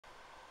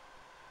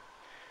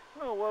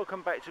Well,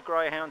 welcome back to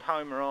Greyhound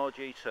Homer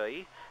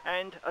RGT,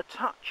 and a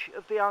touch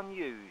of the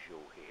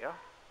unusual here.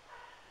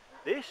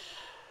 This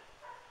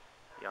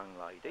young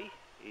lady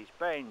is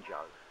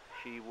Banjo.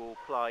 She will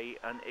play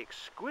an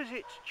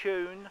exquisite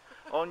tune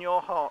on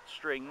your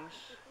heartstrings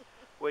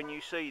when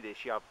you see this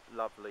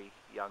lovely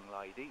young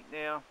lady.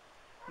 Now,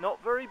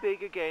 not very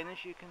big again,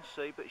 as you can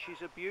see, but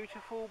she's a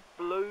beautiful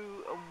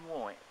blue and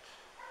white.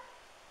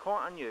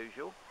 Quite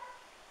unusual.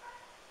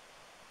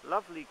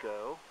 Lovely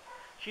girl.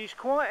 She's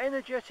quite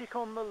energetic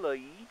on the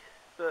lead,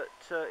 but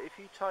if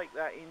you take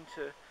that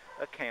into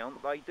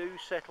account, they do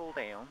settle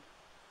down.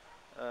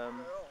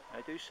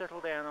 They do settle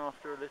down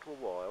after a little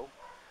while,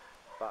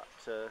 but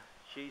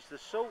she's the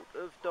sort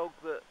of dog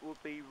that would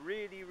be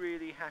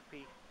really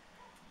happy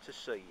to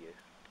see you.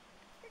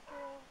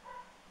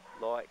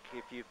 Like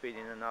if you've been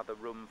in another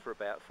room for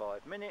about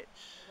 5 minutes,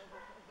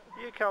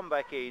 you come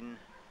back in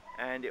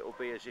and it will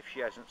be as if she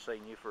hasn't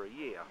seen you for a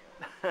year.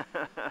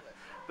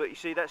 But you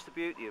see, that's the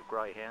beauty of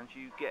greyhounds.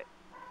 You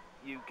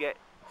get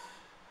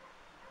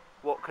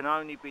what can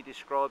only be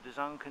described as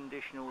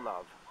unconditional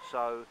love.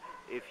 So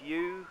if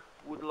you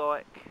would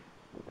like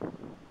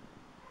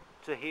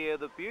to hear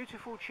the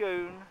beautiful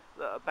tune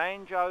that a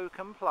banjo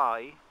can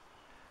play,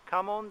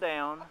 come on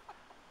down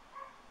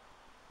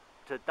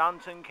to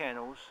Dunton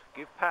Kennels,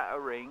 give Pat a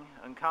ring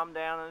and come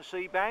down and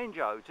see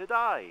Banjo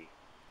today.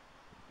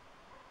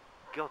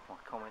 God, my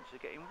comments are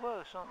getting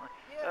worse, aren't they?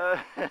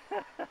 Yeah.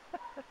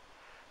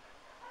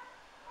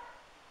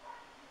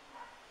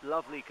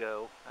 Lovely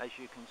girl, as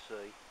you can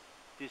see.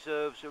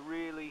 Deserves a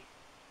really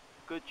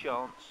good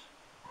chance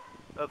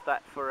of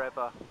that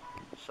forever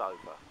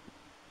sofa.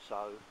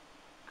 So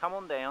come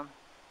on down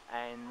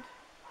and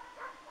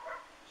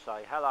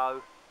say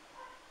hello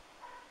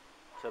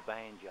to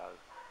Banjo.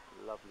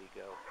 Lovely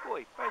girl.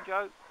 Boy,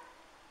 Banjo.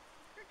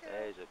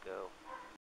 There's a girl.